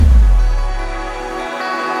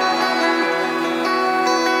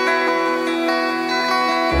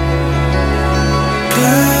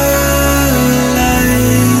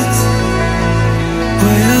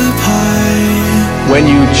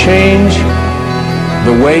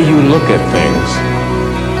way you look at things,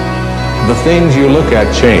 the things you look at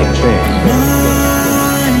change.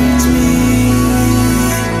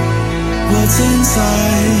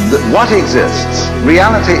 What exists,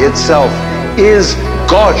 reality itself, is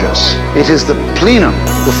gorgeous. It is the plenum,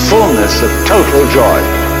 the fullness of total joy.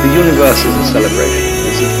 The universe is a celebration.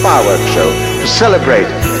 It's a fireworks show to celebrate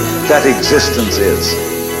that existence is.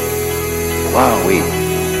 Wowee.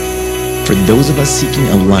 For those of us seeking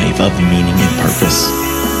a life of meaning and purpose,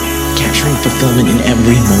 capturing fulfillment in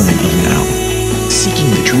every moment of now, seeking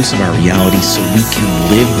the truths of our reality so we can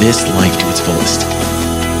live this life to its fullest.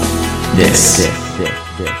 This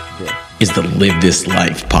is the Live This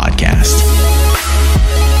Life podcast.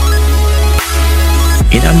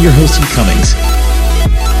 And I'm your host, Hugh Cummings.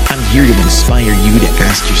 I'm here to inspire you to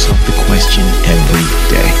ask yourself the question every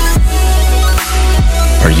day.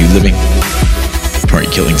 Are you living? Or are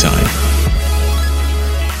you killing time?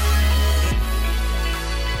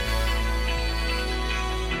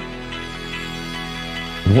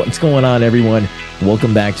 What's going on, everyone?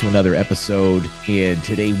 Welcome back to another episode. And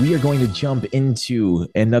today we are going to jump into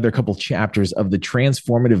another couple chapters of the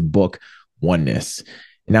transformative book, Oneness.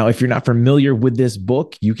 Now, if you're not familiar with this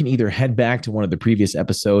book, you can either head back to one of the previous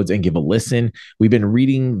episodes and give a listen. We've been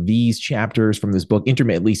reading these chapters from this book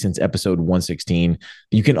intermittently since episode 116.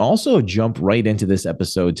 You can also jump right into this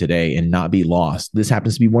episode today and not be lost. This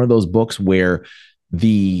happens to be one of those books where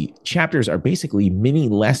the chapters are basically mini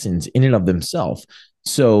lessons in and of themselves.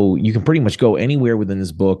 So you can pretty much go anywhere within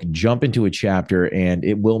this book, jump into a chapter, and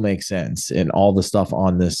it will make sense. And all the stuff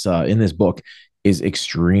on this in this book is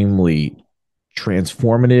extremely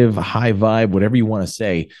transformative, high vibe, whatever you want to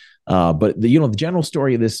say. But the general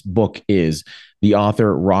story of this book is the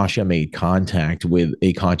author Rasha made contact with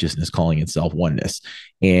a consciousness calling itself Oneness,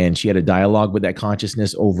 and she had a dialogue with that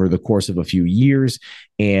consciousness over the course of a few years,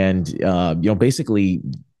 and basically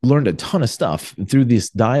learned a ton of stuff through this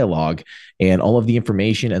dialogue, and all of the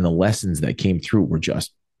information and the lessons that came through were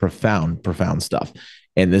just profound stuff.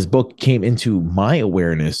 And this book came into my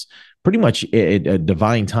awareness pretty much at a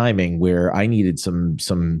divine timing where I needed some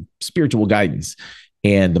spiritual guidance.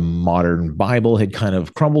 And the modern Bible had kind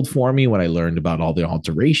of crumbled for me when I learned about all the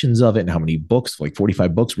alterations of it and how many books, like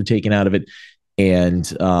 45 books were taken out of it. And,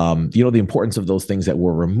 the importance of those things that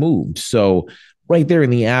were removed. So right there in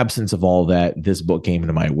the absence of all that, this book came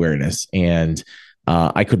into my awareness, and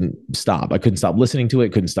I couldn't stop. I couldn't stop listening to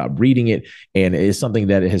it, couldn't stop reading it. And it is something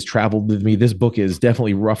that has traveled with me. This book is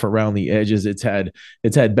definitely rough around the edges. It's had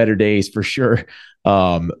better days for sure.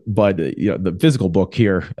 But the physical book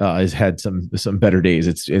here has had some better days.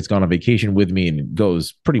 It's gone on vacation with me, and it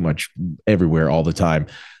goes pretty much everywhere all the time.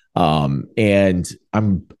 And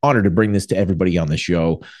I'm honored to bring this to everybody on the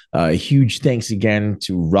show. A huge thanks again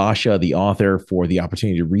to Rasha, the author, for the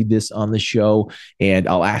opportunity to read this on the show. And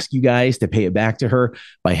I'll ask you guys to pay it back to her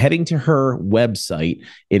by heading to her website.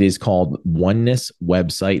 It is called Oneness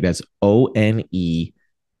Website. That's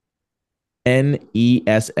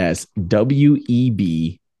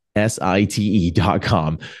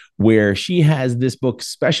ONESSWEBSITE.com, where she has this book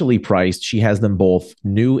specially priced. She has them both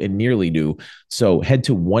new and nearly new. So head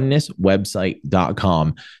to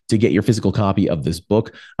onenesswebsite.com to get your physical copy of this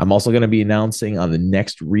book. I'm also going to be announcing on the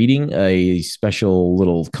next reading a special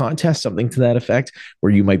little contest, something to that effect,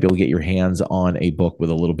 where you might be able to get your hands on a book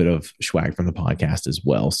with a little bit of swag from the podcast as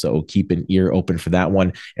well. So keep an ear open for that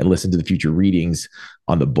one and listen to the future readings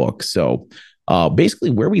on the book. So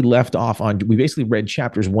basically where we left off on, we basically read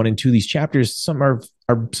chapters 1 and 2. These chapters, some are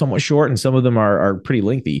somewhat short and some of them are pretty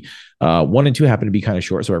lengthy. 1 and 2 happen to be kind of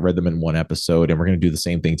short, so I read them in one episode, and we're going to do the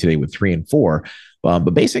same thing today with 3 and 4.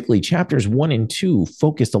 But basically chapters 1 and 2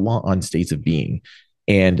 focused a lot on states of being.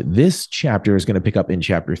 And this chapter is going to pick up in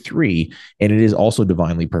chapter 3, and it is also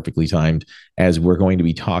divinely perfectly timed, as we're going to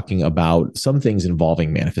be talking about some things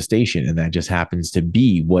involving manifestation. And that just happens to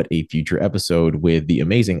be what a future episode with the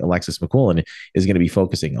amazing Alexis McQuillan is going to be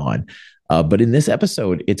focusing on. But in this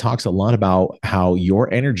episode, it talks a lot about how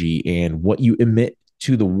your energy and what you emit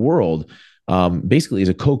to the world basically is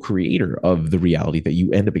a co-creator of the reality that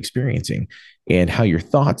you end up experiencing, and how your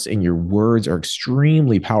thoughts and your words are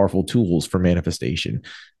extremely powerful tools for manifestation.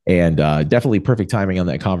 And definitely perfect timing on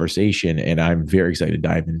that conversation. And I'm very excited to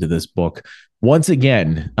dive into this book. Once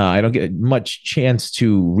again, I don't get much chance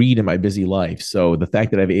to read in my busy life. So the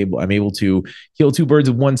fact that I'm able to kill two birds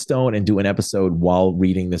with one stone and do an episode while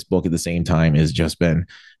reading this book at the same time has just been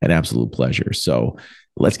an absolute pleasure. So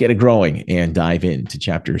let's get it growing and dive into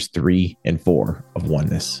chapters 3 and 4 of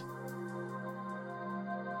Oneness.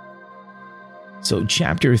 So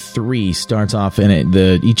chapter 3 starts off, and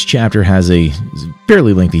each chapter has a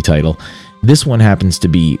fairly lengthy title, This one happens to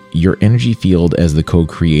be your energy field as the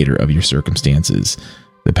co-creator of your circumstances,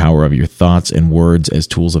 the power of your thoughts and words as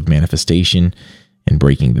tools of manifestation, and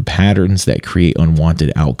breaking the patterns that create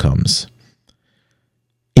unwanted outcomes.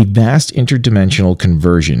 A vast interdimensional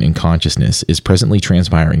conversion in consciousness is presently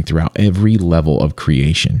transpiring throughout every level of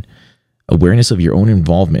creation. Awareness of your own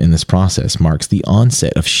involvement in this process marks the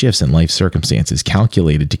onset of shifts in life circumstances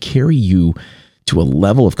calculated to carry you to a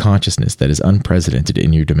level of consciousness that is unprecedented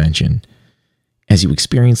in your dimension. As you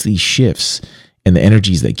experience these shifts and the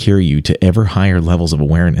energies that carry you to ever higher levels of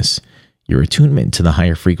awareness, your attunement to the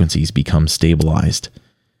higher frequencies becomes stabilized,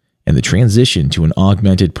 and the transition to an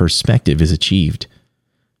augmented perspective is achieved.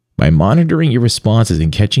 By monitoring your responses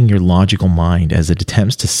and catching your logical mind as it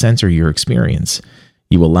attempts to censor your experience,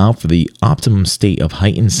 you allow for the optimum state of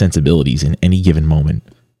heightened sensibilities in any given moment.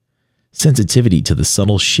 Sensitivity to the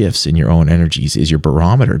subtle shifts in your own energies is your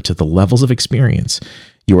barometer to the levels of experience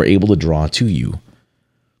you are able to draw to you.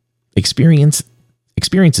 Experiences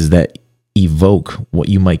that evoke what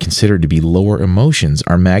you might consider to be lower emotions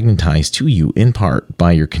are magnetized to you in part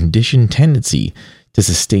by your conditioned tendency to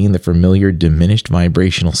sustain the familiar diminished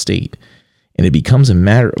vibrational state, and it becomes a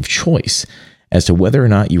matter of choice as to whether or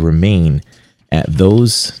not you remain at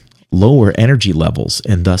those lower energy levels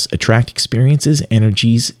and thus attract experiences,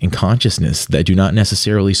 energies, and consciousness that do not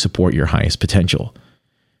necessarily support your highest potential.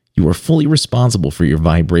 You are fully responsible for your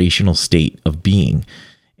vibrational state of being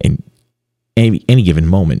in any given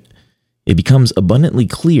moment. It becomes abundantly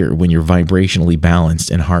clear when you're vibrationally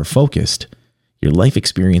balanced and heart-focused. Your life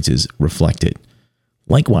experiences reflect it.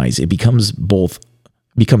 Likewise, it becomes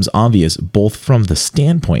obvious both from the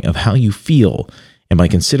standpoint of how you feel and by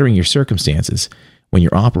considering your circumstances when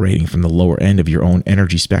you're operating from the lower end of your own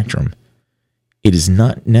energy spectrum. It is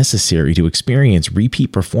not necessary to experience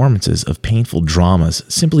repeat performances of painful dramas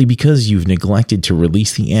simply because you've neglected to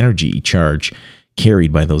release the energy charge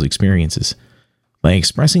carried by those experiences. By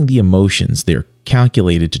expressing the emotions they're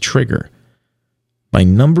calculated to trigger, by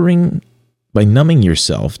numbing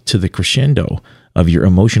yourself to the crescendo of your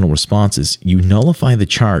emotional responses, you nullify the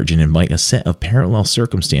charge and invite a set of parallel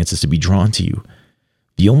circumstances to be drawn to you.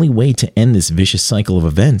 The only way to end this vicious cycle of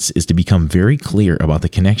events is to become very clear about the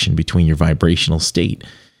connection between your vibrational state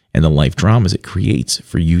and the life dramas it creates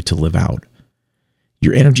for you to live out.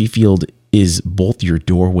 Your energy field is both your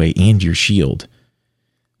doorway and your shield.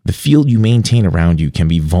 The field you maintain around you can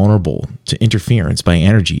be vulnerable to interference by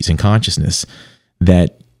energies and consciousness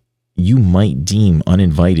that you might deem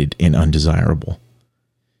uninvited and undesirable.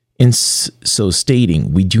 In so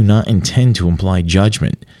stating, we do not intend to imply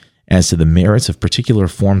judgment as to the merits of particular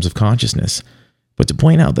forms of consciousness, but to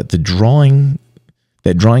point out that drawing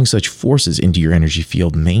such forces into your energy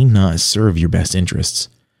field may not serve your best interests.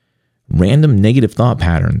 Random negative thought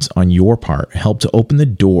patterns on your part help to open the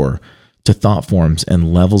door to thought forms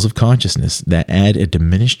and levels of consciousness that add a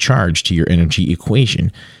diminished charge to your energy equation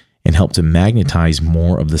and help to magnetize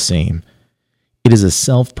more of the same. It is a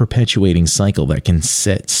self-perpetuating cycle that can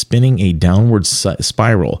set spinning a downward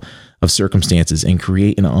spiral of circumstances and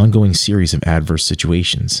create an ongoing series of adverse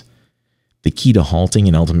situations. The key to halting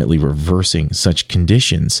and ultimately reversing such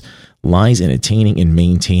conditions lies in attaining and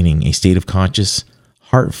maintaining a state of conscious,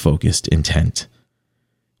 heart-focused intent.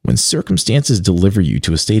 When circumstances deliver you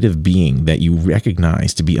to a state of being that you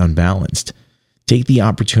recognize to be unbalanced, take the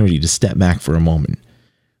opportunity to step back for a moment.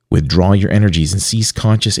 Withdraw your energies and cease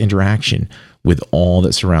conscious interaction with all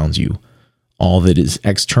that surrounds you, all that is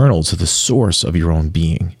external to the source of your own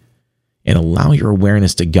being, and allow your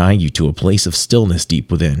awareness to guide you to a place of stillness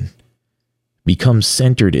deep within. Become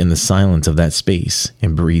centered in the silence of that space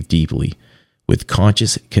and breathe deeply with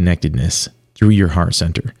conscious connectedness through your heart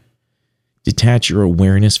center. Detach your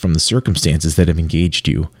awareness from the circumstances that have engaged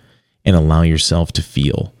you and allow yourself to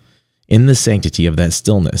feel, in the sanctity of that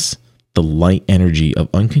stillness, the light energy of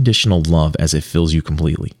unconditional love as it fills you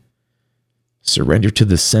completely. Surrender to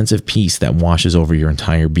the sense of peace that washes over your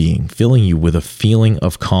entire being, filling you with a feeling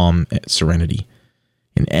of calm and serenity.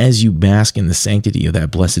 And as you bask in the sanctity of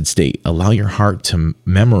that blessed state, allow your heart to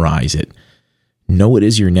memorize it. Know it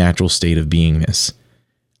is your natural state of beingness.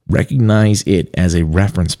 Recognize it as a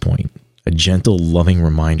reference point, a gentle, loving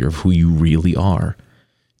reminder of who you really are,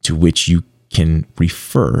 to which you can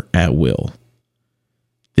refer at will.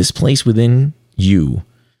 This place within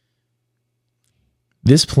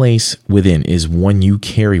is one you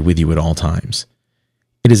carry with you at all times.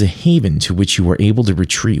 It is a haven to which you are able to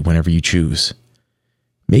retreat whenever you choose.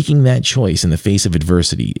 Making that choice in the face of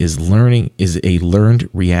adversity is a learned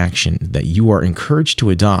reaction that you are encouraged to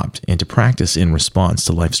adopt and to practice in response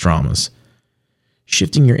to life's dramas.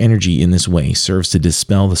 Shifting your energy in this way serves to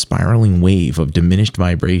dispel the spiraling wave of diminished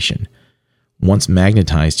vibration, once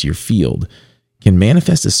magnetized to your field, can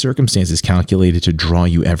manifest as circumstances calculated to draw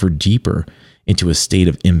you ever deeper into a state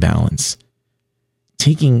of imbalance.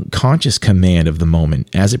 Taking conscious command of the moment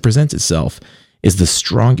as it presents itself is the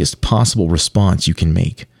strongest possible response you can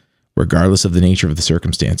make, regardless of the nature of the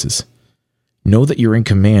circumstances. Know that you're in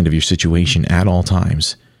command of your situation at all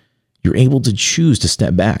times. You're able to choose to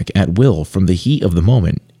step back at will from the heat of the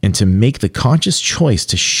moment and to make the conscious choice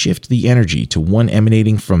to shift the energy to one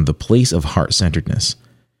emanating from the place of heart-centeredness.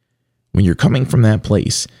 When you're coming from that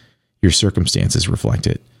place, your circumstances reflect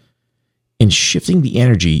it. In shifting the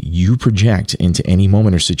energy you project into any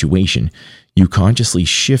moment or situation, you consciously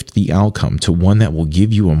shift the outcome to one that will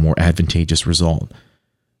give you a more advantageous result.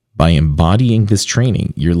 By embodying this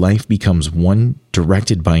training, your life becomes one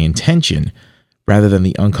directed by intention rather than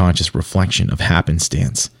the unconscious reflection of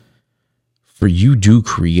happenstance. For you do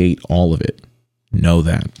create all of it. Know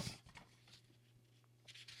that.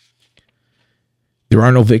 There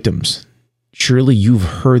are no victims. Surely you've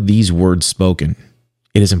heard these words spoken.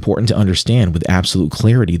 It is important to understand with absolute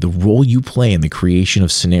clarity the role you play in the creation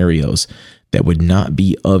of scenarios that would not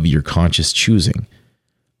be of your conscious choosing.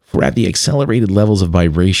 For at the accelerated levels of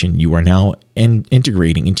vibration you are now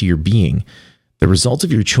integrating into your being, the result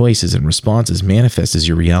of your choices and responses manifest as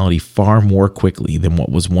your reality far more quickly than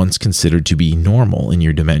what was once considered to be normal in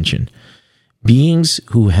your dimension. Beings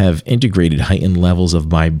who have integrated heightened levels of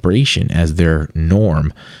vibration as their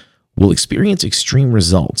norm will experience extreme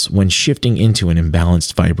results when shifting into an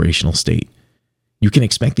imbalanced vibrational state. You can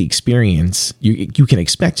expect to experience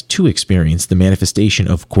the manifestation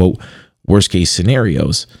of, quote, worst case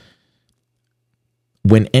scenarios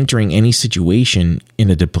when entering any situation in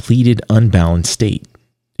a depleted, unbalanced state.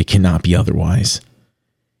 It cannot be otherwise.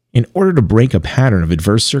 In order to break a pattern of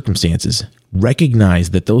adverse circumstances, recognize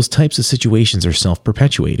that those types of situations are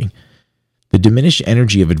self-perpetuating. The diminished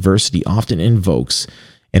energy of adversity often invokes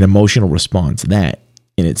an emotional response that,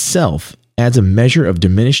 in itself, adds a measure of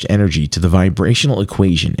diminished energy to the vibrational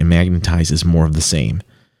equation and magnetizes more of the same.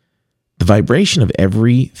 The vibration of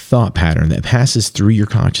every thought pattern that passes through your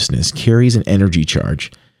consciousness carries an energy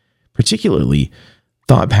charge, particularly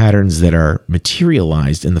thought patterns that are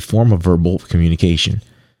materialized in the form of verbal communication.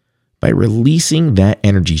 By releasing that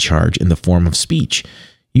energy charge in the form of speech,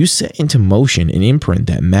 you set into motion an imprint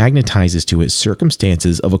that magnetizes to it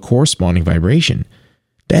circumstances of a corresponding vibration.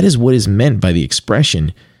 That is what is meant by the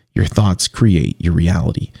expression, your thoughts create your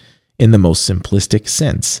reality, in the most simplistic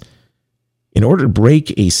sense. In order to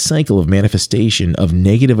break a cycle of manifestation of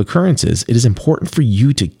negative occurrences, it is important for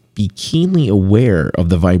you to be keenly aware of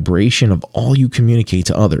the vibration of all you communicate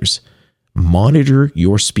to others. Monitor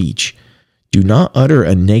your speech. Do not utter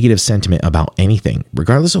a negative sentiment about anything,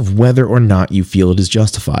 regardless of whether or not you feel it is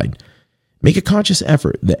justified. Make a conscious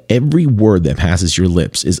effort that every word that passes your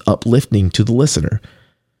lips is uplifting to the listener.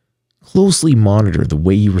 Closely monitor the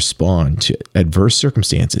way you respond to adverse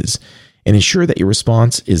circumstances and ensure that your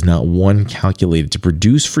response is not one calculated to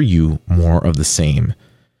produce for you more of the same.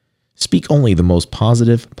 Speak only the most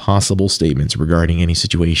positive possible statements regarding any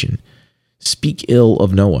situation. Speak ill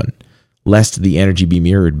of no one, lest the energy be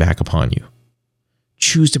mirrored back upon you.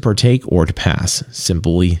 Choose to partake or to pass,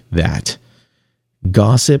 simply that.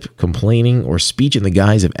 Gossip, complaining, or speech in the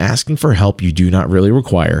guise of asking for help you do not really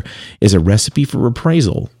require is a recipe for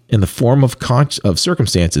reprisal in the form of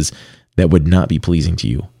circumstances that would not be pleasing to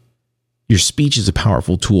you. Your speech is a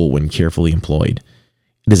powerful tool when carefully employed.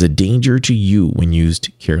 It is a danger to you when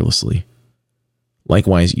used carelessly.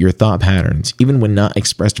 Likewise, your thought patterns, even when not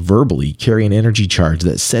expressed verbally, carry an energy charge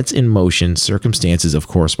that sets in motion circumstances of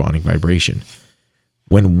corresponding vibration.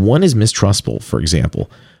 When one is mistrustful, for example,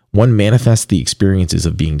 one manifests the experiences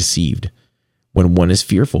of being deceived. When one is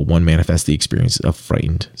fearful, one manifests the experience of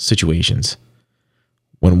frightened situations.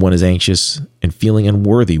 When one is anxious and feeling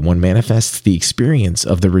unworthy, one manifests the experience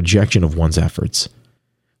of the rejection of one's efforts.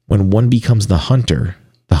 When one becomes the hunter,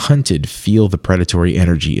 the hunted feel the predatory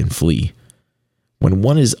energy and flee. When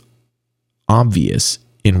one is obvious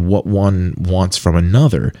in what one wants from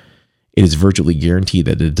another, it is virtually guaranteed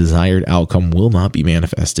that the desired outcome will not be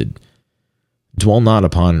manifested. Dwell not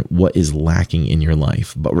upon what is lacking in your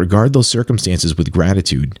life, but regard those circumstances with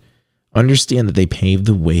gratitude. Understand that they pave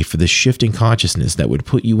the way for the shift in consciousness that would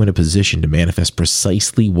put you in a position to manifest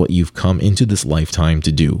precisely what you've come into this lifetime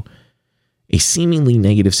to do. A seemingly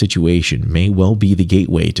negative situation may well be the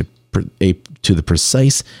gateway to the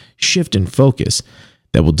precise shift in focus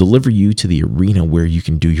that will deliver you to the arena where you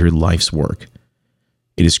can do your life's work.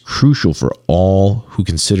 It is crucial for all who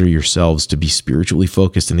consider yourselves to be spiritually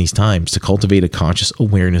focused in these times to cultivate a conscious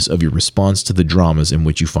awareness of your response to the dramas in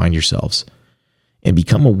which you find yourselves. and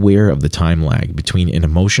become aware of the time lag between an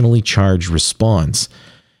emotionally charged response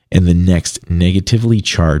and the next negatively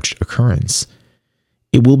charged occurrence,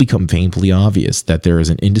 it will become painfully obvious that there is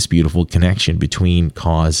an indisputable connection between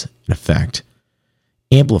cause and effect,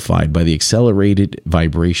 amplified by the accelerated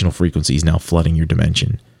vibrational frequencies now flooding your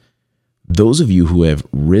dimension. Those of you who have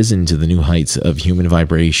risen to the new heights of human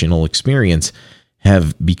vibrational experience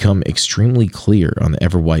have become extremely clear on the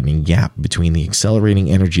ever-widening gap between the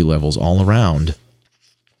accelerating energy levels all around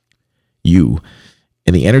you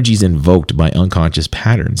and the energies invoked by unconscious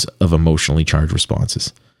patterns of emotionally charged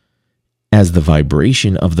responses. As the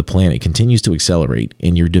vibration of the planet continues to accelerate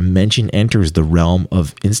and your dimension enters the realm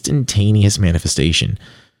of instantaneous manifestation,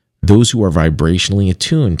 those who are vibrationally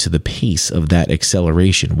attuned to the pace of that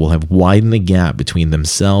acceleration will have widened the gap between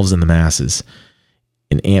themselves and the masses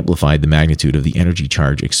and amplified the magnitude of the energy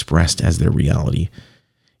charge expressed as their reality.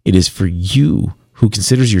 It is for you who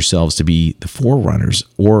considers yourselves to be the forerunners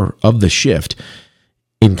or of the shift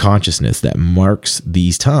in consciousness that marks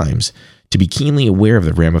these times to be keenly aware of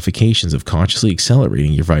the ramifications of consciously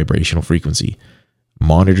accelerating your vibrational frequency.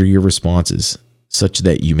 Monitor your responses such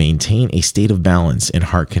that you maintain a state of balance and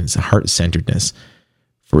heart-centeredness,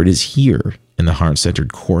 for it is here in the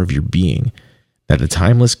heart-centered core of your being that the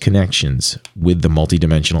timeless connections with the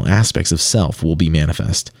multidimensional aspects of self will be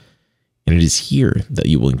manifest. And it is here that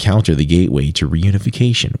you will encounter the gateway to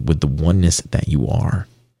reunification with the oneness that you are.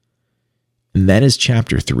 And that is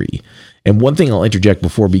chapter 3. And one thing I'll interject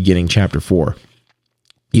before beginning chapter 4.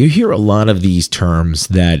 You hear a lot of these terms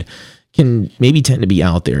that can maybe tend to be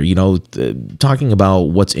out there, talking about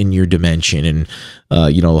what's in your dimension and,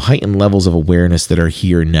 heightened levels of awareness that are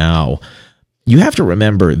here now. You have to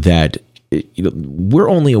remember that we're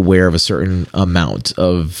only aware of a certain amount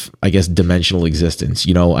of, dimensional existence.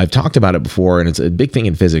 I've talked about it before, and it's a big thing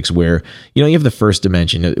in physics where, you have the first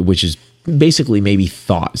dimension, which is basically maybe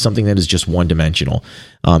thought, something that is just one dimensional.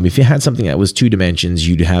 If you had something that was two dimensions,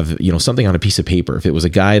 you'd have, something on a piece of paper. If it was a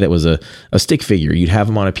guy that was a stick figure, you'd have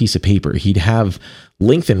him on a piece of paper. He'd have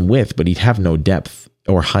length and width, but he'd have no depth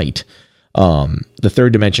or height. The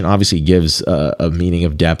third dimension obviously gives a meaning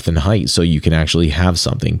of depth and height, so you can actually have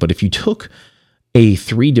something. But if you took a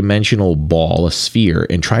three-dimensional ball, a sphere,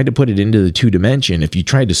 and tried to put it into the two-dimension, if you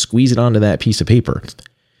tried to squeeze it onto that piece of paper,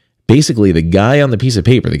 basically the guy on the piece of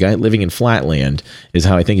paper, the guy living in flatland, is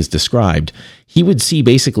how I think it's described. He would see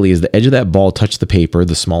basically as the edge of that ball touched the paper,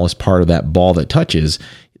 the smallest part of that ball that touches,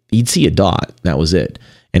 he'd see a dot. That was it.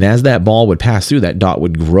 And as that ball would pass through, that dot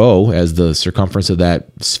would grow as the circumference of that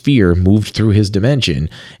sphere moved through his dimension.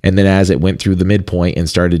 And then as it went through the midpoint and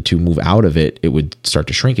started to move out of it, it would start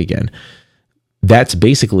to shrink again. That's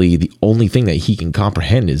basically the only thing that he can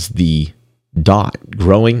comprehend is the dot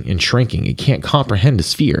growing and shrinking. It can't comprehend a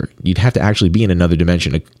sphere. You'd have to actually be in another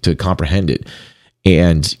dimension to comprehend it.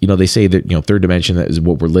 And, they say that, third dimension, that is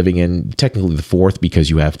what we're living in, technically the fourth, because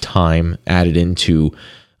you have time added into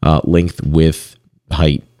length, width,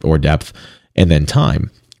 height or depth, and then time,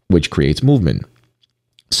 which creates movement.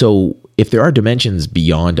 So if there are dimensions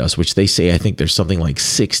beyond us, which they say, I think there's something like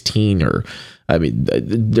 16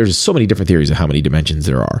 there's so many different theories of how many dimensions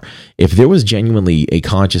there are. If there was genuinely a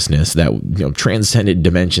consciousness that transcended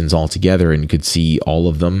dimensions altogether and could see all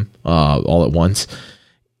of them all at once,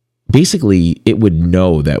 basically it would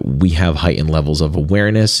know that we have heightened levels of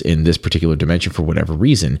awareness in this particular dimension for whatever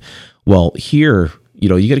reason. Well, here, you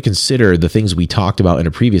got to consider the things we talked about in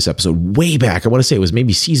a previous episode way back. I want to say it was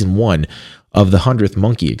maybe season 1 of the 100th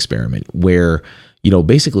Monkey Experiment, where,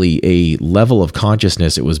 basically a level of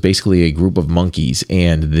consciousness, it was basically a group of monkeys,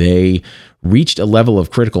 and they reached a level of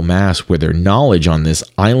critical mass where their knowledge on this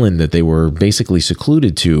island that they were basically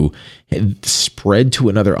secluded to had spread to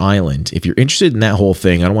another island. If you're interested in that whole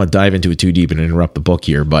thing, I don't want to dive into it too deep and interrupt the book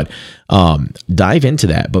here, but dive into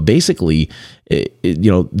that. But basically,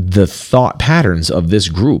 the thought patterns of this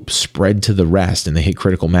group spread to the rest, and they hit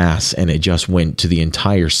critical mass, and it just went to the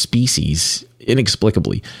entire species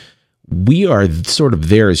inexplicably. We are sort of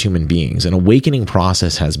there as human beings. An awakening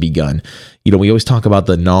process has begun. We always talk about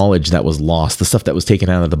the knowledge that was lost, the stuff that was taken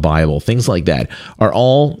out of the Bible, things like that are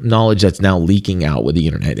all knowledge that's now leaking out with the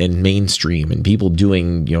internet and mainstream and people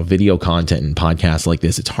doing, video content and podcasts like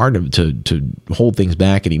this. It's hard to hold things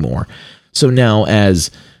back anymore. So now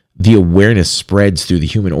as the awareness spreads through the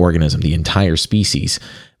human organism, the entire species,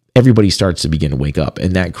 everybody starts to begin to wake up,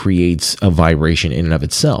 and that creates a vibration in and of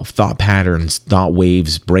itself. Thought patterns, thought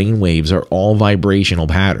waves, brain waves are all vibrational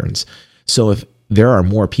patterns. So if there are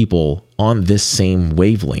more people on this same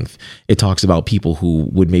wavelength, it talks about people who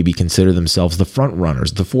would maybe consider themselves the front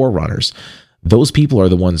runners, the forerunners. Those people are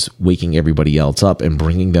the ones waking everybody else up and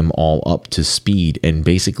bringing them all up to speed. And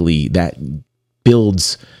basically that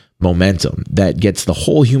builds momentum, that gets the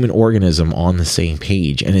whole human organism on the same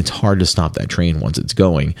page, and it's hard to stop that train once it's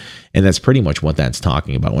going. And that's pretty much what that's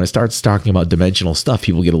talking about. When it starts talking about dimensional stuff,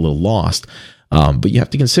 people get a little lost. But you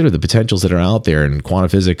have to consider the potentials that are out there in quantum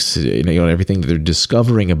physics, everything that they're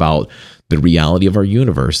discovering about the reality of our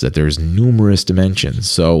universe, that there's numerous dimensions.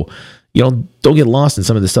 So, don't get lost in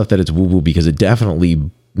some of the stuff that it's woo-woo, because it definitely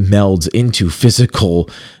melds into physical,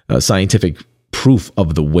 scientific proof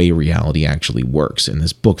of the way reality actually works. And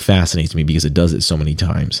this book fascinates me because it does it so many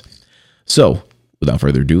times. So, without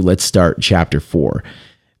further ado, let's start chapter 4.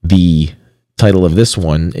 The title of this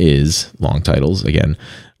one is, long titles again,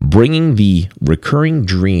 Bringing the Recurring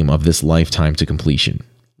Dream of This Lifetime to Completion,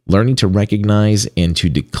 Learning to Recognize and to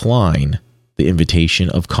Decline the Invitation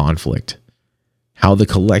of Conflict, How the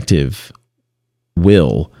Collective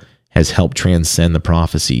Will has helped transcend the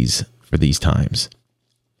prophecies for these times.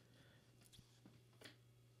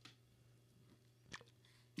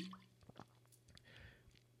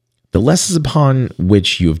 The lessons upon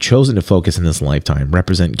which you have chosen to focus in this lifetime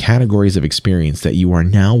represent categories of experience that you are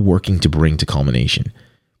now working to bring to culmination.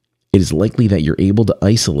 It is likely that you're able to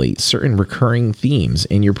isolate certain recurring themes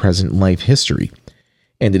in your present life history,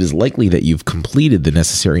 and it is likely that you've completed the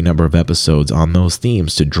necessary number of episodes on those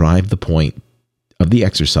themes to drive the point of the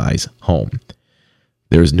exercise home.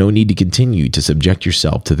 There is no need to continue to subject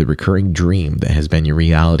yourself to the recurring dream that has been your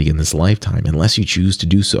reality in this lifetime unless you choose to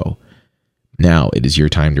do so. Now it is your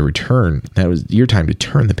time to return. That was your time to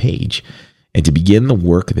turn the page and to begin the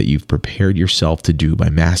work that you've prepared yourself to do by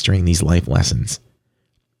mastering these life lessons.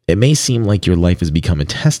 It may seem like your life has become a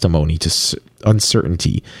testimony to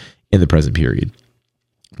uncertainty in the present period.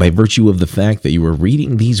 By virtue of the fact that you are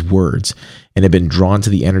reading these words and have been drawn to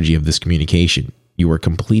the energy of this communication, you are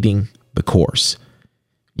completing the course.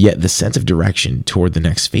 Yet the sense of direction toward the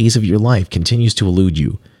next phase of your life continues to elude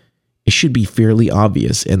you. It should be fairly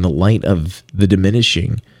obvious in light of the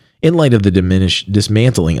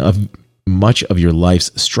dismantling of much of your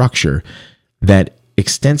life's structure that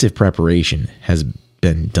extensive preparation has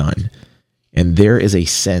been done. And there is a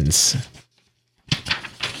sense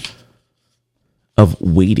of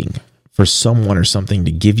waiting for someone or something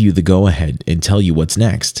to give you the go-ahead and tell you what's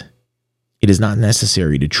next. It is not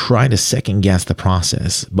necessary to try to second-guess the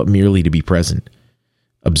process, but merely to be present.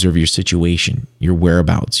 Observe your situation, your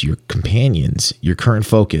whereabouts, your companions, your current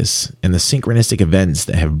focus, and the synchronistic events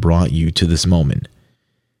that have brought you to this moment.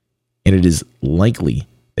 And it is likely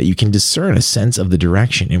that you can discern a sense of the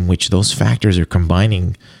direction in which those factors are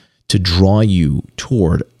combining to draw you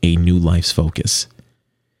toward a new life's focus.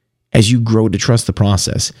 As you grow to trust the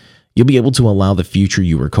process, you'll be able to allow the future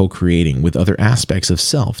you are co-creating with other aspects of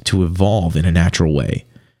self to evolve in a natural way.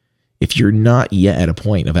 If you're not yet at a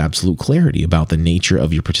point of absolute clarity about the nature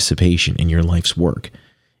of your participation in your life's work,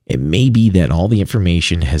 it may be that all the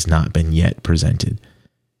information has not been yet presented.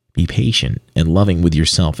 Be patient and loving with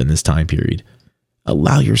yourself in this time period.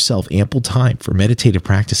 Allow yourself ample time for meditative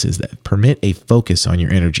practices that permit a focus on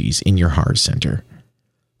your energies in your heart center.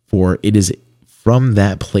 For it is from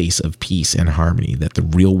that place of peace and harmony that the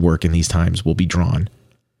real work in these times will be drawn.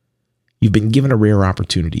 You've been given a rare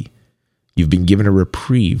opportunity. You've been given a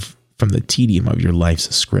reprieve from the tedium of your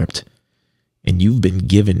life's script, and you've been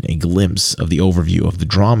given a glimpse of the overview of the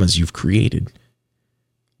dramas you've created.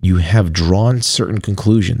 You have drawn certain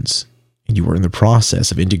conclusions, and you are in the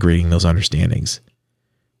process of integrating those understandings.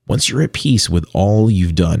 Once you're at peace with all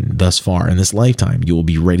you've done thus far in this lifetime, you will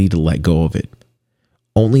be ready to let go of it.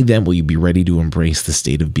 Only then will you be ready to embrace the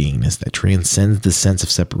state of beingness that transcends the sense of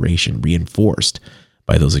separation reinforced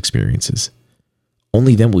by those experiences.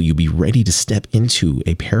 Only then will you be ready to step into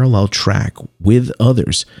a parallel track with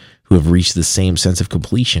others who have reached the same sense of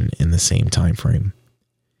completion in the same time frame.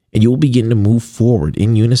 And you will begin to move forward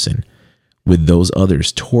in unison with those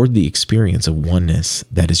others toward the experience of oneness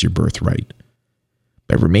that is your birthright.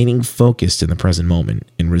 By remaining focused in the present moment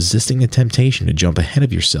and resisting the temptation to jump ahead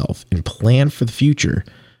of yourself and plan for the future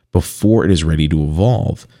before it is ready to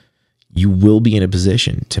evolve, you will be in a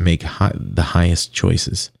position to make the highest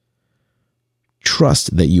choices.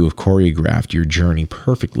 Trust that you have choreographed your journey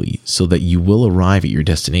perfectly so that you will arrive at your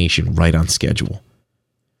destination right on schedule.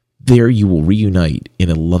 There you will reunite in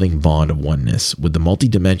a loving bond of oneness with the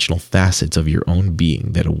multidimensional facets of your own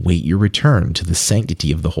being that await your return to the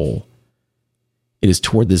sanctity of the whole. It is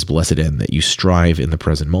toward this blessed end that you strive in the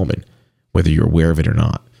present moment, whether you're aware of it or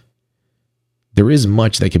not. There is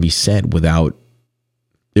much that can be said about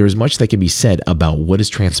what is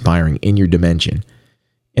transpiring in your dimension,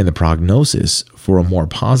 and the prognosis for a more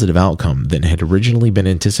positive outcome than had originally been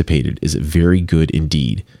anticipated is very good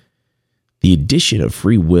indeed. The addition of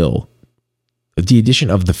free will The addition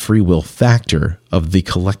of the free will factor of the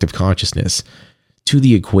collective consciousness to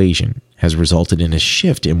the equation has resulted in a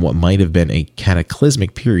shift in what might have been a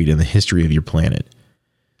cataclysmic period in the history of your planet.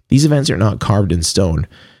 These events are not carved in stone,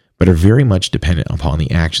 but are very much dependent upon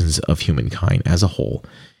the actions of humankind as a whole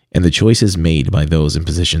and the choices made by those in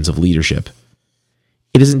positions of leadership.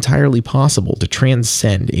 It is entirely possible to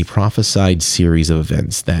transcend a prophesied series of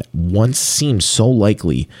events that once seemed so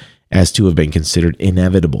likely as to have been considered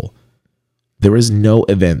inevitable. There is no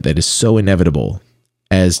event that is so inevitable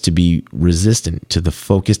as to be resistant to the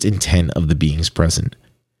focused intent of the beings present.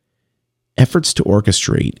 Efforts to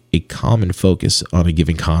orchestrate a common focus on a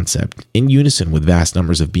given concept in unison with vast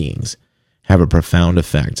numbers of beings have a profound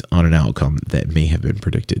effect on an outcome that may have been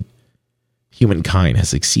predicted. Humankind has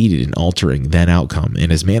succeeded in altering that outcome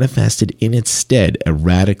and has manifested in its stead a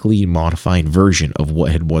radically modified version of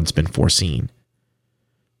what had once been foreseen.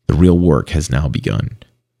 The real work has now begun.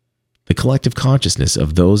 The collective consciousness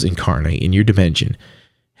of those incarnate in your dimension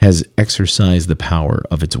has exercised the power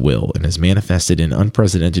of its will and has manifested an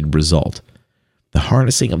unprecedented result. The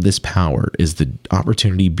harnessing of this power is the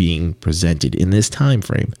opportunity being presented in this time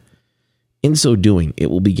frame. In so doing, it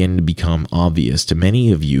will begin to become obvious to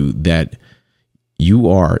many of you that you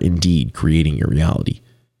are indeed creating your reality.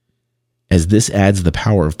 As this adds the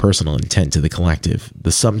power of personal intent to the collective,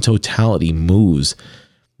 the sum totality moves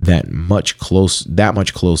that much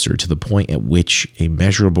closer to the point at which a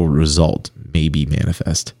measurable result may be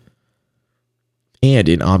manifest. And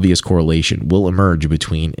an obvious correlation will emerge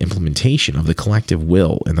between implementation of the collective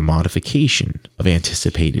will and the modification of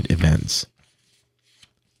anticipated events.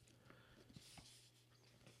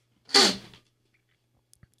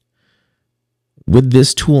 With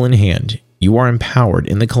this tool in hand, you are empowered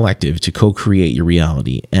in the collective to co-create your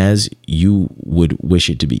reality as you would wish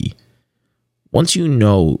it to be. Once you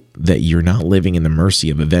know that you're not living in the mercy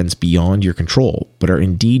of events beyond your control, but are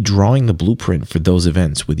indeed drawing the blueprint for those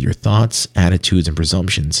events with your thoughts, attitudes, and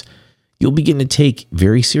presumptions, you'll begin to take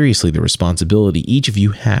very seriously the responsibility each of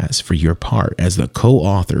you has for your part as the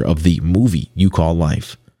co-author of the movie you call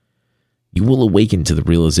life. You will awaken to the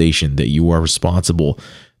realization that you are responsible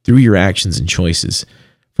through your actions and choices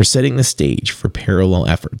for setting the stage for parallel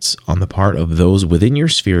efforts on the part of those within your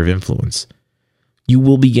sphere of influence. You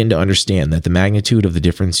will begin to understand that the magnitude of the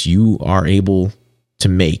difference you are able to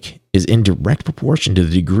make is in direct proportion to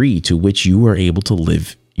the degree to which you are able to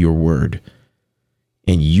live your word.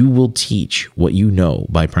 And you will teach what you know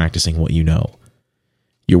by practicing what you know.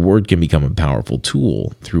 Your word can become a powerful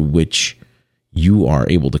tool through which you are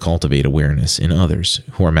able to cultivate awareness in others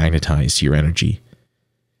who are magnetized to your energy.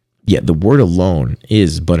 Yet the word alone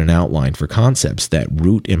is but an outline for concepts that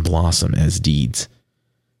root and blossom as deeds.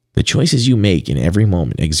 The choices you make in every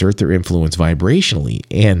moment exert their influence vibrationally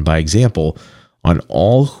and by example on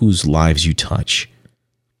all whose lives you touch.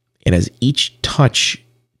 And as each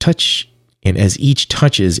touches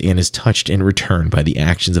and is touched in return by the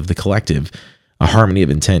actions of the collective, a harmony of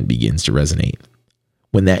intent begins to resonate.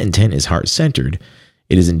 When that intent is heart-centered,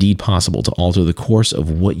 it is indeed possible to alter the course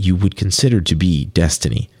of what you would consider to be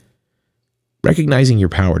destiny. Recognizing your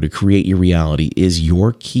power to create your reality is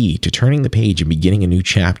your key to turning the page and beginning a new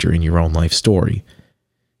chapter in your own life story.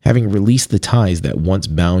 Having released the ties that once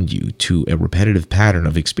bound you to a repetitive pattern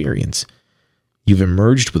of experience, you've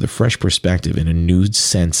emerged with a fresh perspective and a new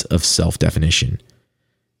sense of self-definition.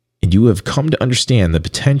 And you have come to understand the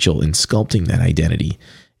potential in sculpting that identity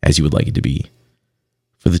as you would like it to be.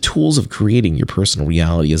 For the tools of creating your personal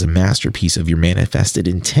reality as a masterpiece of your manifested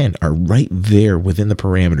intent are right there within the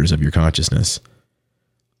parameters of your consciousness.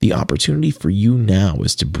 The opportunity for you now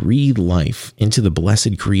is to breathe life into the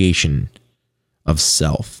blessed creation of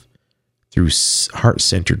self through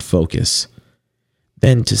heart-centered focus.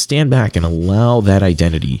 Then to stand back and allow that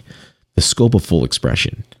identity the scope of full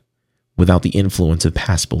expression without the influence of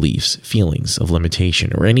past beliefs, feelings of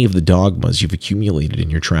limitation, or any of the dogmas you've accumulated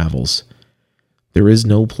in your travels. There is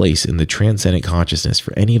no place in the transcendent consciousness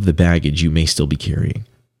for any of the baggage you may still be carrying.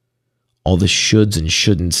 All the shoulds and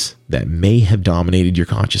shouldn'ts that may have dominated your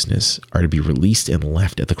consciousness are to be released and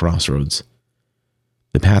left at the crossroads.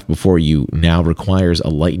 The path before you now requires a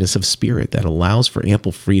lightness of spirit that allows for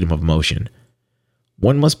ample freedom of motion.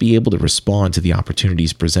 One must be able to respond to the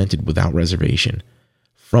opportunities presented without reservation,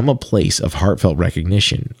 from a place of heartfelt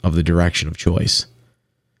recognition of the direction of choice.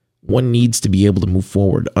 One needs to be able to move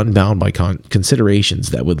forward unbound by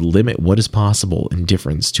considerations that would limit what is possible in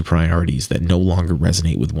difference to priorities that no longer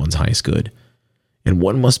resonate with one's highest good. And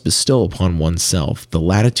one must bestow upon oneself the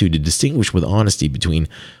latitude to distinguish with honesty between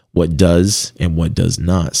what does and what does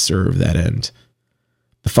not serve that end.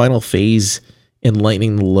 The final phase in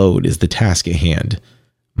lightening the load is the task at hand.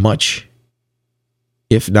 Much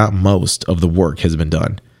if not most, of the work has been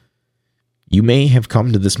done. You may have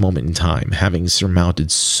come to this moment in time having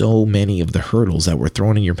surmounted so many of the hurdles that were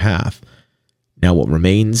thrown in your path. Now what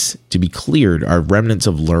remains to be cleared are remnants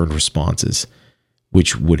of learned responses,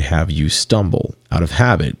 which would have you stumble out of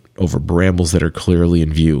habit over brambles that are clearly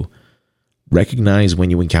in view. Recognize when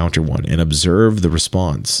you encounter one and observe the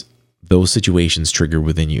response those situations trigger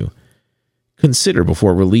within you. Consider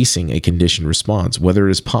before releasing a conditioned response whether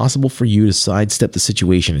it is possible for you to sidestep the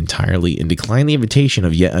situation entirely and decline the invitation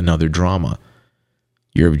of yet another drama.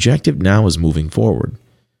 Your objective now is moving forward.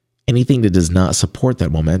 Anything that does not support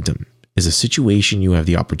that momentum is a situation you have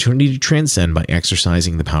the opportunity to transcend by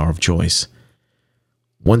exercising the power of choice.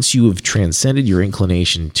 Once you have transcended your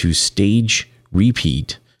inclination to stage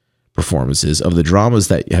repeat performances of the dramas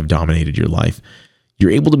that have dominated your life, you're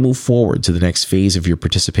able to move forward to the next phase of your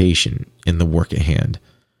participation in the work at hand.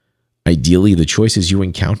 Ideally, the choices you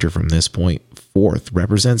encounter from this point forth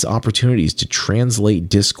represents opportunities to translate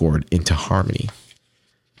discord into harmony.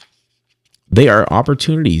 They are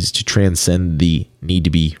opportunities to transcend the need to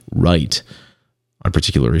be right on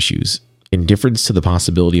particular issues, indifference to the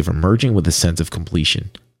possibility of emerging with a sense of completion.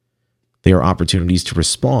 They are opportunities to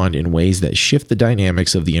respond in ways that shift the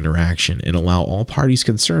dynamics of the interaction and allow all parties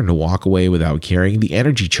concerned to walk away without carrying the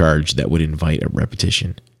energy charge that would invite a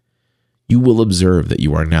repetition. You will observe that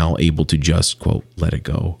you are now able to just, quote, let it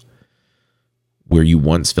go, where you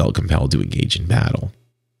once felt compelled to engage in battle.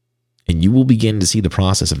 And you will begin to see the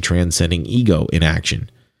process of transcending ego in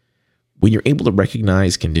action. When you're able to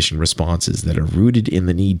recognize conditioned responses that are rooted in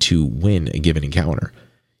the need to win a given encounter,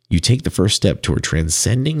 you take the first step toward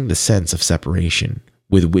transcending the sense of separation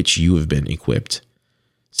with which you have been equipped.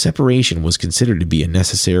 Separation was considered to be a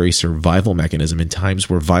necessary survival mechanism in times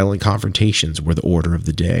where violent confrontations were the order of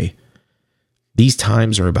the day. These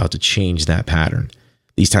times are about to change that pattern.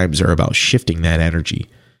 These times are about shifting that energy.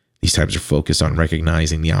 These times are focused on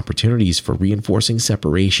recognizing the opportunities for reinforcing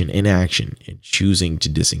separation in action and choosing to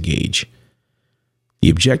disengage. The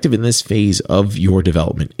objective in this phase of your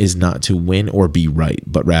development is not to win or be right,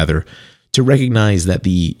 but rather to recognize that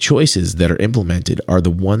the choices that are implemented are the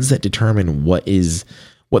ones that determine what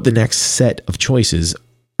the next set of choices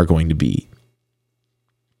are going to be.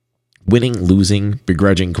 Winning, losing,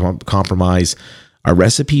 begrudging, compromise are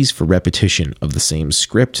recipes for repetition of the same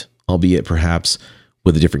script, albeit perhaps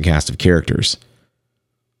with a different cast of characters.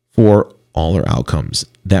 For all are outcomes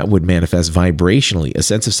that would manifest vibrationally a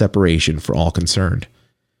sense of separation for all concerned.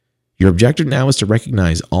 Your objective now is to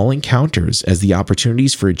recognize all encounters as the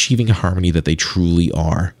opportunities for achieving harmony that they truly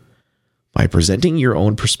are. By presenting your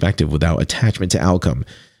own perspective without attachment to outcome,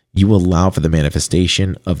 you will allow for the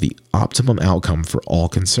manifestation of the optimum outcome for all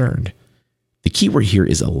concerned. The key word here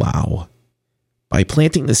is allow. By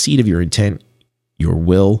planting the seed of your intent, your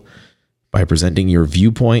will, by presenting your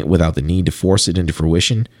viewpoint without the need to force it into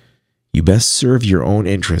fruition, you best serve your own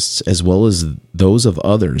interests as well as those of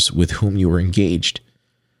others with whom you are engaged.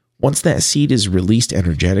 Once that seed is released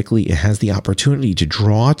energetically, it has the opportunity to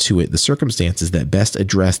draw to it the circumstances that best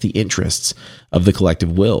address the interests of the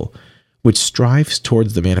collective will, which strives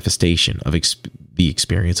towards the manifestation of the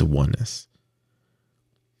experience of oneness.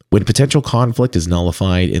 When potential conflict is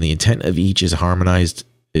nullified and the intent of each is harmonized,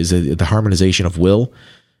 the harmonization of will,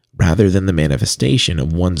 rather than the manifestation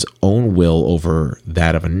of one's own will over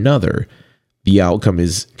that of another, the outcome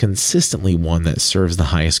is consistently one that serves the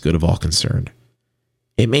highest good of all concerned.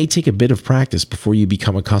 It may take a bit of practice before you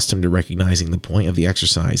become accustomed to recognizing the point of the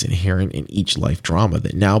exercise inherent in each life drama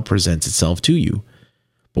that now presents itself to you.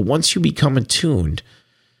 But once you become attuned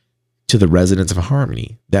to the resonance of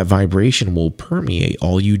harmony, that vibration will permeate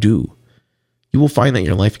all you do. You will find that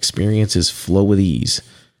your life experiences flow with ease,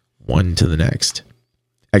 one to the next,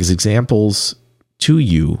 as examples to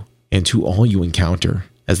you and to all you encounter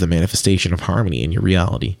as the manifestation of harmony in your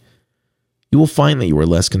reality. You will find that you are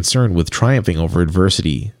less concerned with triumphing over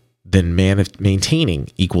adversity than maintaining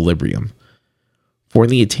equilibrium. For in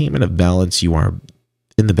the attainment of balance, you are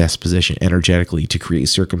in the best position energetically to create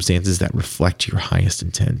circumstances that reflect your highest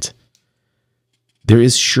intent. There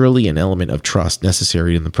is surely an element of trust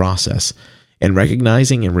necessary in the process, and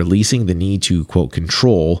recognizing and releasing the need to, quote,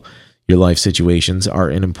 control your life situations are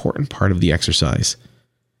an important part of the exercise.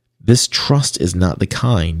 This trust is not the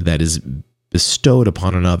kind that is bestowed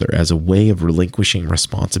upon another as a way of relinquishing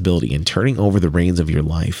responsibility and turning over the reins of your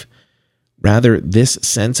life. Rather, this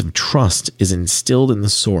sense of trust is instilled in the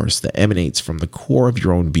source that emanates from the core of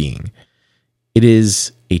your own being. It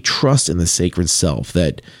is a trust in the sacred self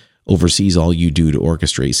that oversees all you do to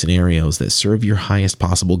orchestrate scenarios that serve your highest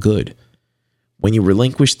possible good. When you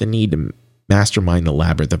relinquish the need to mastermind the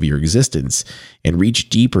labyrinth of your existence and reach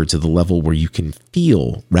deeper to the level where you can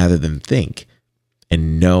feel rather than think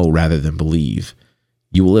and know rather than believe,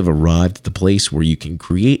 you will have arrived at the place where you can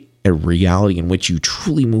create a reality in which you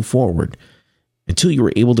truly move forward. Until you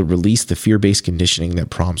are able to release the fear-based conditioning that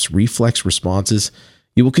prompts reflex responses,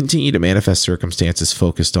 you will continue to manifest circumstances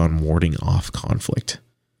focused on warding off conflict.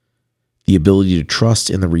 The ability to trust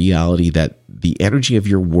in the reality that the energy of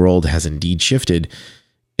your world has indeed shifted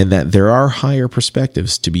and that there are higher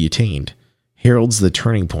perspectives to be attained heralds the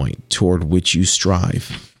turning point toward which you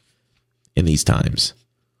strive in these times.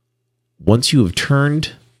 Once you have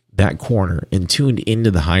turned that corner and tuned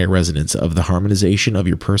into the higher resonance of the harmonization of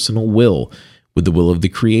your personal will with the will of the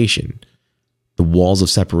creation, the walls of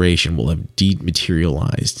separation will have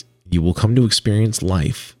dematerialized. You will come to experience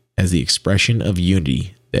life as the expression of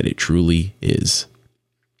unity that it truly is.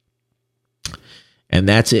 And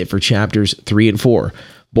that's it for chapters 3 and 4.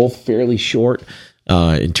 Both fairly short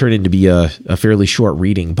and turned into be a fairly short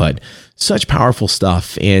reading, but such powerful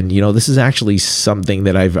stuff. And, this is actually something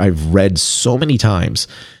that I've read so many times,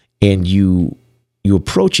 and you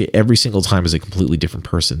approach it every single time as a completely different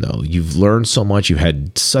person, though. You've learned so much. You've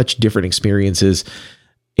had such different experiences,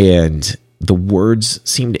 and the words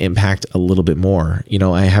seem to impact a little bit more.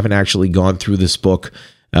 I haven't actually gone through this book,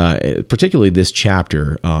 particularly this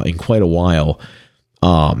chapter, in quite a while.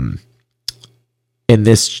 And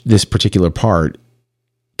this particular part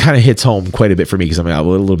kind of hits home quite a bit for me because I'm a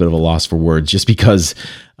little bit of a loss for words, just because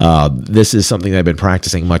this is something that I've been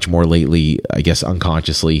practicing much more lately, I guess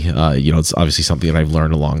unconsciously. It's obviously something that I've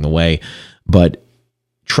learned along the way, but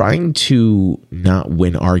trying to not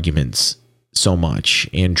win arguments so much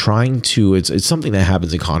and trying to, it's something that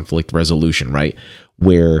happens in conflict resolution, right?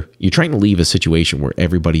 Where you're trying to leave a situation where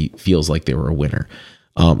everybody feels like they were a winner.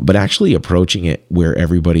 But actually approaching it where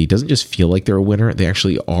everybody doesn't just feel like they're a winner, they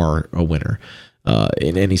actually are a winner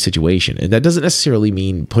in any situation. And that doesn't necessarily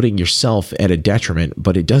mean putting yourself at a detriment,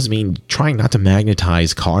 but it does mean trying not to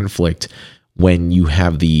magnetize conflict when you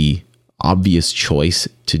have the obvious choice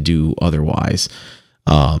to do otherwise.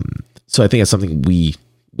 So I think that's something we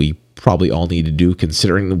probably all need to do,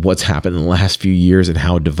 considering what's happened in the last few years and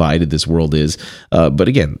how divided this world is. But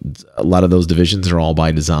again, a lot of those divisions are all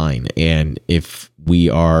by design. And if we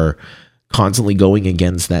are constantly going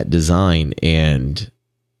against that design and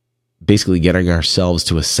basically getting ourselves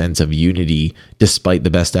to a sense of unity, despite the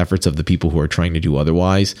best efforts of the people who are trying to do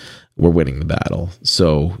otherwise, we're winning the battle.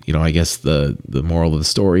 So, I guess the moral of the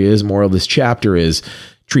story is, moral of this chapter is,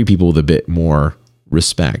 treat people with a bit more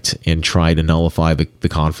respect and try to nullify the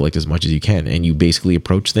conflict as much as you can. And you basically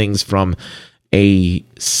approach things from a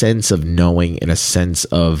sense of knowing and a sense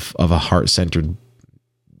of a heart-centered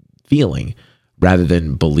feeling rather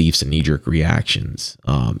than beliefs and knee-jerk reactions.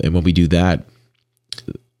 And when we do that,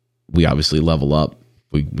 we obviously level up.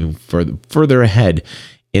 We move further ahead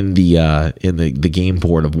in the game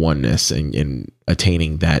board of oneness and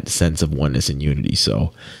attaining that sense of oneness and unity.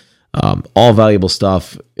 So all valuable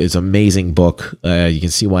stuff. It's an amazing book. You can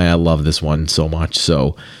see why I love this one so much.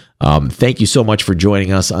 So thank you so much for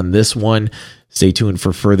joining us on this one. Stay tuned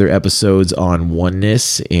for further episodes on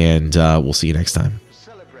oneness, and we'll see you next time.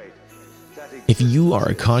 If you are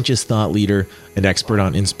a conscious thought leader, an expert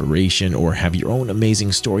on inspiration, or have your own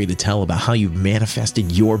amazing story to tell about how you've manifested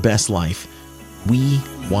your best life, we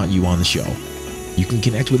want you on the show. You can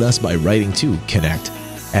connect with us by writing to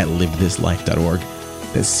connect@livethislife.org.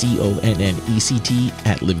 That's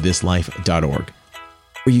CONNECT@livethislife.org.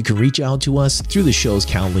 Or you can reach out to us through the show's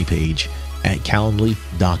Calendly page at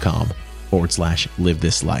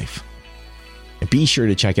calendly.com/livethislife. And be sure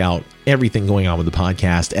to check out everything going on with the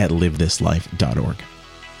podcast at livethislife.org.